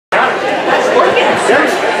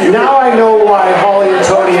Now I know why Holly and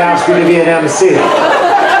Tony asked me to be an MC.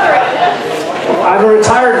 I'm a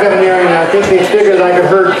retired veterinarian, and I think they figured I could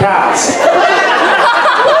herd cats.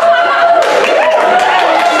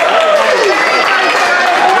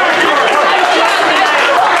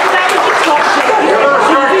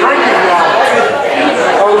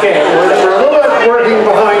 Okay, we're a little bit working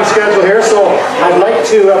behind schedule here, so I'd like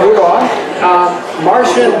to move on.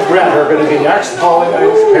 Marcia and Brett are going to be next, Holly and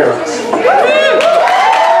his parents.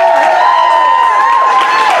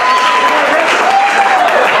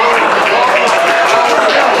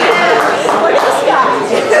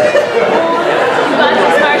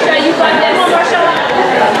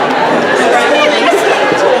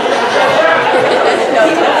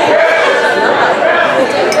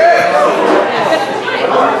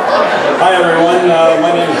 Hi everyone,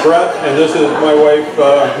 my name is Brett and this is my wife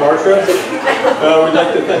Marcia. We'd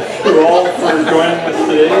like to thank you all for joining us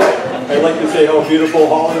today. I'd like to say how beautiful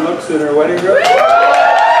Holly looks in her wedding dress.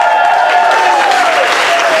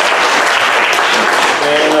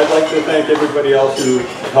 And I'd like to thank everybody else who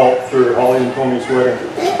helped for Holly and Tony's wedding.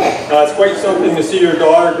 It's quite something to see your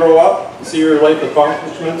daughter grow up, see her life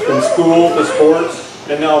accomplishments from school to sports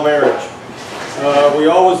and now marriage. We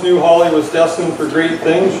always knew Holly was destined for great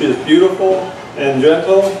things. She is beautiful and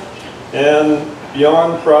gentle and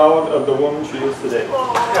beyond proud of the woman she is today.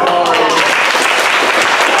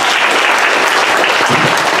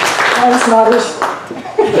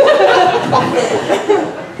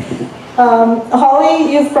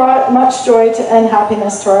 Holly, you've brought much joy and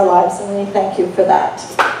happiness to our lives, and we thank you for that.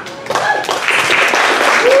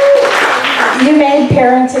 You made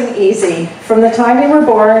parenting easy. From the time you were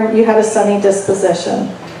born, you had a sunny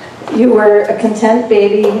disposition. You were a content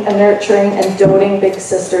baby, a nurturing and doting big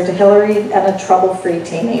sister to Hillary, and a trouble-free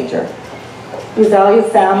teenager. You value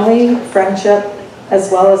family, friendship,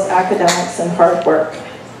 as well as academics and hard work.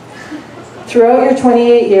 Throughout your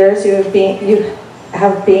 28 years,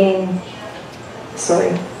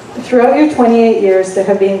 throughout your 28 years, there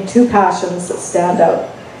have been two passions that stand out.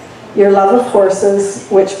 Your love of horses,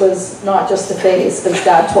 which was not just a phase, as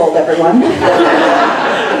Dad told everyone.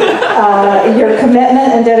 Your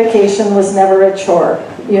commitment and dedication was never a chore.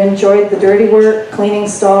 You enjoyed the dirty work, cleaning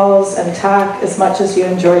stalls, and tack as much as you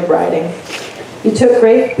enjoyed riding. You took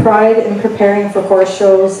great pride in preparing for horse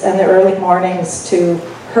shows and the early mornings to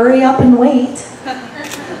hurry up and wait.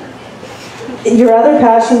 Your other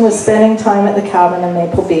passion was spending time at the cabin in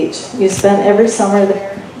Maple Beach. You spent every summer there.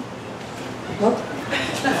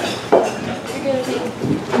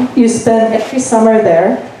 You spent every summer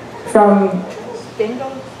there, from bingo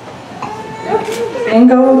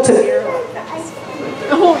to...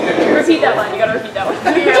 Oh, repeat that one. You gotta repeat that one.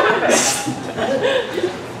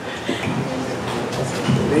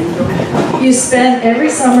 You spent every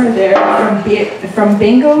summer there, from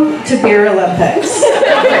bingo to beer Olympics.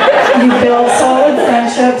 You built solid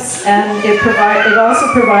friendships, and it also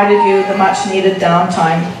provided you the much needed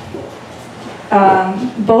downtime.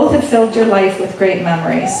 Both have filled your life with great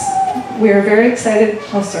memories. We are very excited.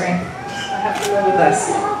 Oh, sorry. I have to go with this.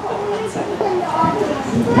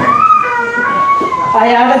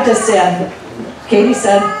 I added this in. Katie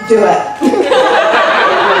said, do it.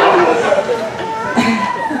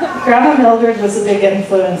 Grandma Mildred was a big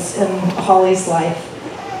influence in Holly's life.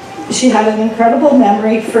 She had an incredible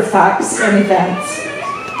memory for facts and events.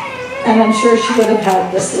 And I'm sure she would have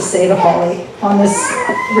had this to say to Holly on this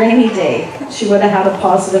rainy day. She would have had a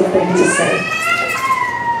positive thing to say.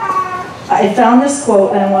 I found this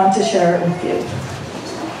quote and I want to share it with you.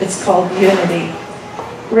 It's called Unity.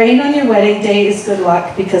 Rain on your wedding day is good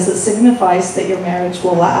luck because it signifies that your marriage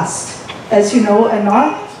will last. As you know, a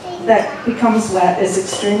knot that becomes wet is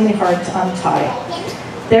extremely hard to untie.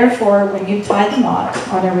 Therefore, when you tie the knot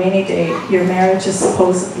on a rainy day, your marriage is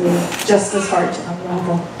supposedly just as hard to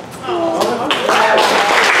unravel.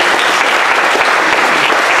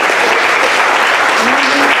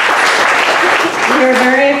 We are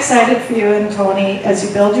very excited for you and Tony as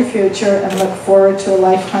you build your future and look forward to a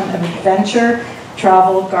lifetime of adventure,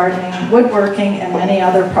 travel, gardening, woodworking, and many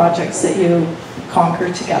other projects that you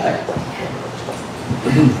conquer together.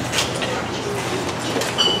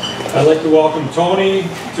 I'd like to welcome Tony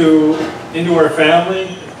into our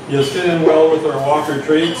family. You'll fit in well with our Walker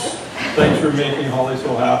traits. Thanks for making Holly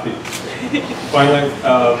so happy. Finally,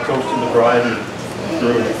 toast to the bride and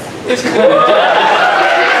groom.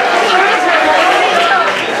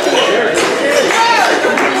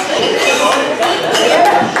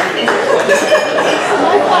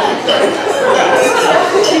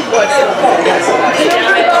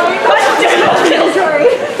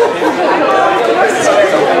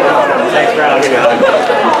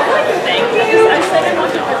 Thank you.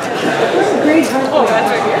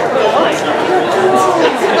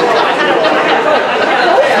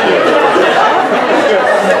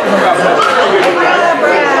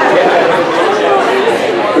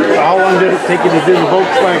 take you to do the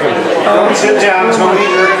Volkswagen. Don't sit down, Tony.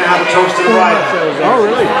 You're going to have a toast to the bride. Oh,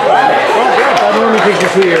 really? Oh, yeah. That only takes you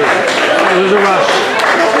 2 years. There's a rush.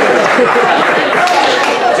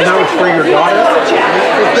 And that was for your daughter?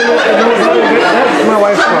 That's my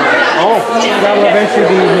wife's car. Oh, that will eventually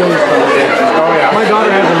be Millie's car. Oh, yeah. My daughter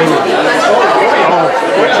has a Millie. Oh,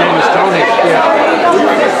 Shane is Tony. Yeah.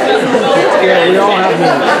 Yeah, we all have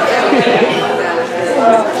Millie.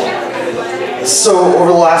 So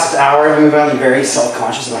over the last hour, I've been very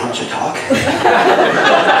self-conscious about how much I talk.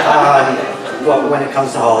 But when it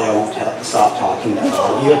comes to Holly, I won't stop talking to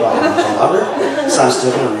all of you about how much I love her. So I'm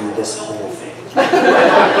still going to read this whole thing.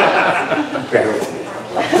 Bear with me.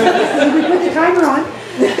 Put the timer on.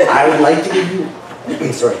 I would like to give you,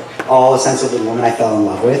 all the sense of the woman I fell in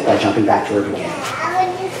love with by jumping back to her beginning.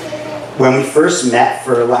 When we first met,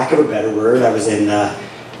 for lack of a better word, I was in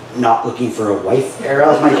not looking for a wife era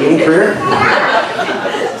of my dating career.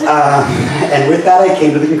 And with that, I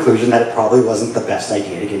came to the conclusion that it probably wasn't the best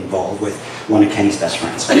idea to get involved with one of Kenny's best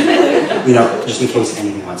friends. You know, just in case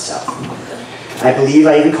anything went south. I believe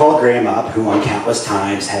I even called Graham up, who on countless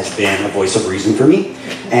times has been a voice of reason for me.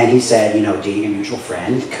 And he said, you know, dating a mutual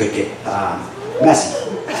friend could get messy.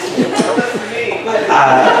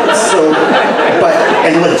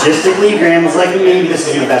 And logistically, Graham was like, maybe this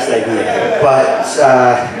isn't the best idea. But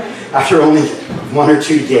after only 1 or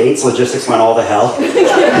 2 dates, logistics went all to hell.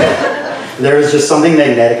 There was just something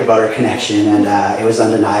magnetic about our connection, and it was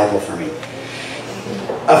undeniable for me.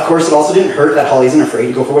 Of course, it also didn't hurt that Holly isn't afraid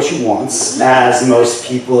to go for what she wants, as most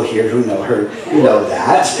people here who know her know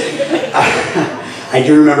that. I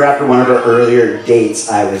do remember after one of our earlier dates,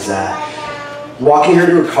 I was walking her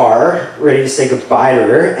to her car, ready to say goodbye to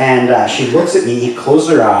her, and she looks at me, closes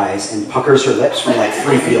her eyes, and puckers her lips from like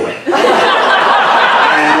 3 feet away. And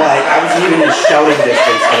like, I wasn't even in shouting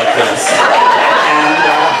distance of a kiss. And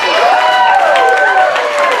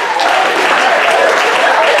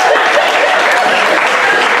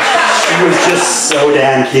she was just so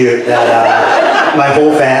damn cute that my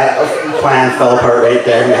whole plan fell apart right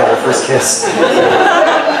there and we had our first kiss.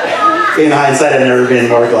 In hindsight, I've never been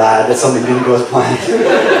more glad that something didn't go as planned.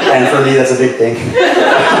 And for me, that's a big thing.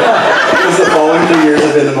 Because the following 2 years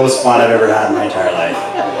have been the most fun I've ever had in my entire life.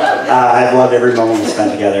 I've loved every moment we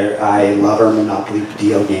spent together. I love our Monopoly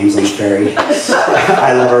deal games on the ferry.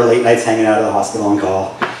 I love our late nights hanging out at the hospital on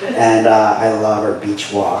call. And I love our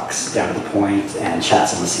beach walks down to the point and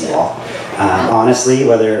chats on the seawall. Honestly,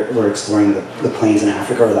 whether we're exploring the plains in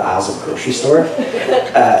Africa or the aisles of a grocery store,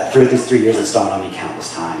 through these 3 years it's dawned on me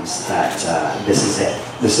countless times that this is it.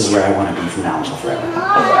 This is where I want to be from now until forever.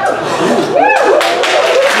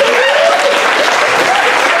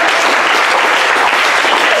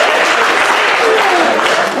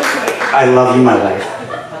 I love you, my life,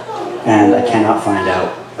 and I cannot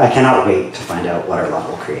wait to find out what our love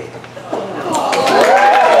will create.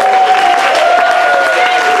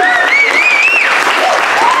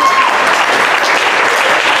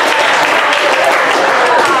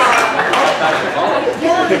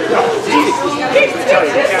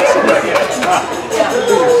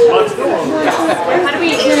 How do we...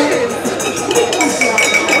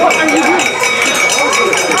 What are you doing?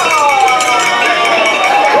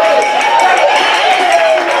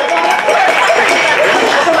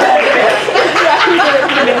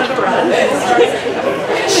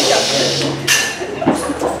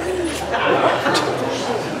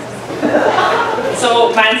 So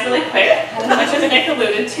mine's really quick. Much as Nick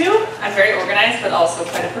alluded to, I'm very organized but also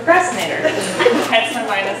quite a procrastinator. Hence my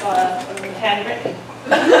mind is handwritten.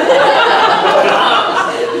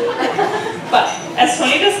 But as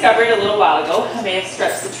Tony discovered a little while ago, I may have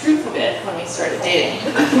stretched the truth a bit when we started dating.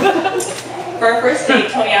 For our first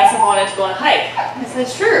date, Tony asked if I wanted to go on a hike. I said,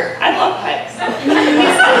 sure, I love hikes. He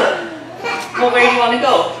said, well, where do you want to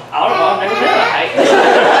go? I don't know, I've never been on a hike.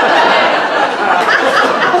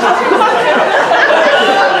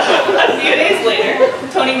 A few days later,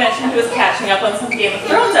 Tony mentioned he was catching up on some Game of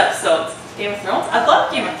Thrones episodes. Game of Thrones? I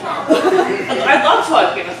love Game of Thrones. I'd love to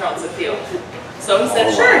watch Game of Thrones with you. So he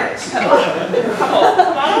said, sure, come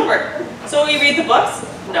on over. So will you read the books?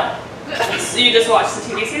 No. So you just watch the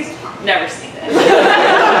TV series? Never seen it.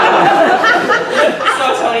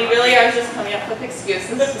 So Tony, really, I was just coming up with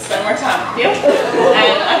excuses to spend more time with you.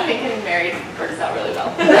 And I think getting married works out really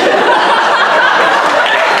well.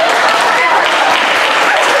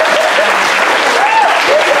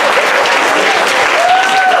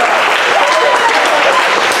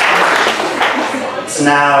 So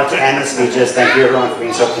now, to end the speeches, thank you everyone for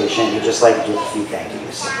being so patient. We'd just like to give a few thank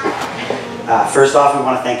yous. First off, we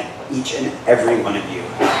want to thank each and every one of you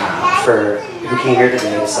who came here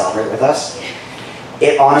today to celebrate with us.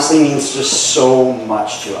 It honestly means just so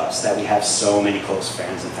much to us that we have so many close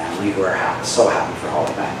friends and family who are so happy for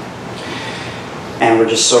Holly back. And we're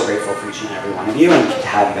just so grateful for each and every one of you and to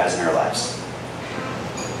have you guys in our lives.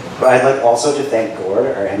 But I'd like also to thank Gord,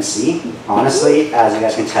 our MC. Honestly, as you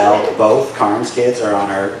guys can tell, both Karn's kids are on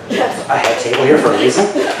our head table here for a reason.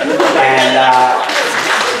 And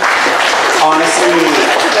honestly,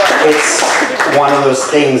 it's one of those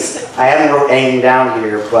things. I haven't wrote anything down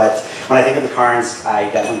here, but when I think of the Karns, I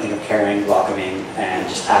definitely think of caring, welcoming, and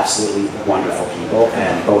just absolutely wonderful people.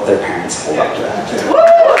 And both their parents hold up to that.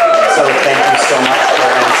 So thank you so much for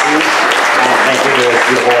our MC, and thank you to his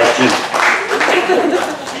beautiful wife, Jean.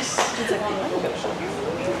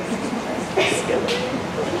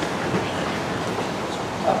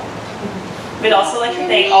 We'd also like to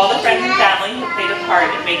thank all the friends and family who played a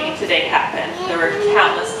part in making today happen. There were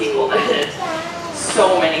countless people that did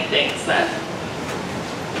so many things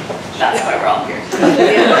that's why we're all here.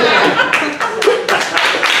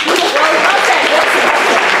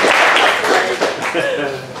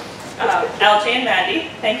 LJ and Mandy,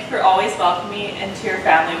 thank you for always welcoming me into your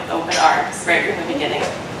family with open arms right from the beginning.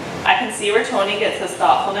 I can see where Tony gets his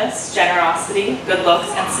thoughtfulness, generosity, good looks,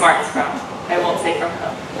 and smarts from. I won't say from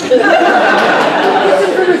him.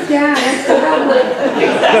 Yeah, that's the problem.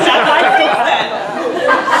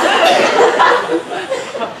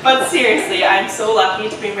 But seriously, I'm so lucky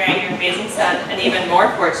to be marrying your amazing son, and even more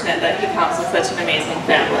fortunate that he comes with such an amazing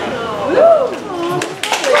family.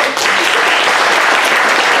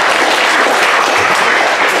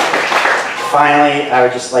 Finally, I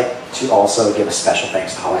would just like to also give a special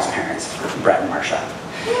thanks to Holly's parents, Brett and Marsha.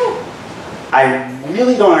 I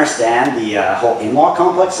really don't understand the whole in-law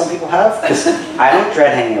complex some people have, because I don't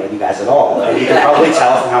dread hanging out with you guys at all. And you can probably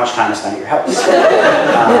tell from how much time I spend at your house.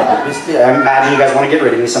 I imagine you guys want to get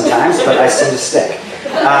rid of me sometimes, but I seem to stick.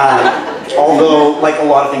 Although, like a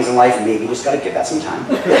lot of things in life, maybe you just got to give that some time.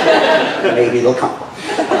 Maybe they'll come.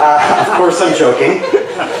 Of course, I'm joking.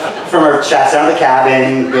 From our chats down at the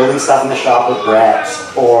cabin, building stuff in the shop with Brett,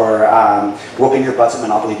 or whooping your butts at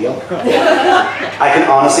Monopoly Deal. I can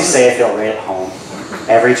honestly say I feel right at home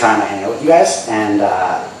every time I hang out with you guys, and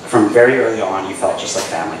from very early on, you felt just like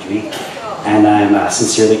family to me. And I'm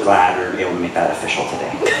sincerely glad we were able to make that official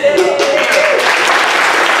today.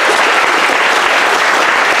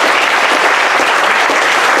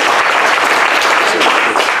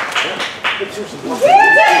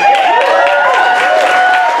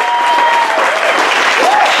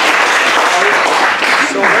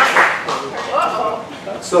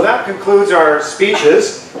 So that concludes our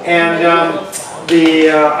speeches, and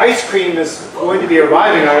the ice cream is going to be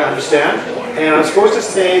arriving, I understand. And I'm supposed to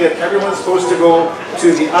say that everyone's supposed to go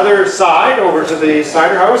to the other side, over to the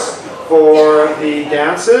cider house, for the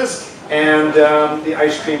dances and the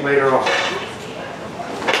ice cream later on.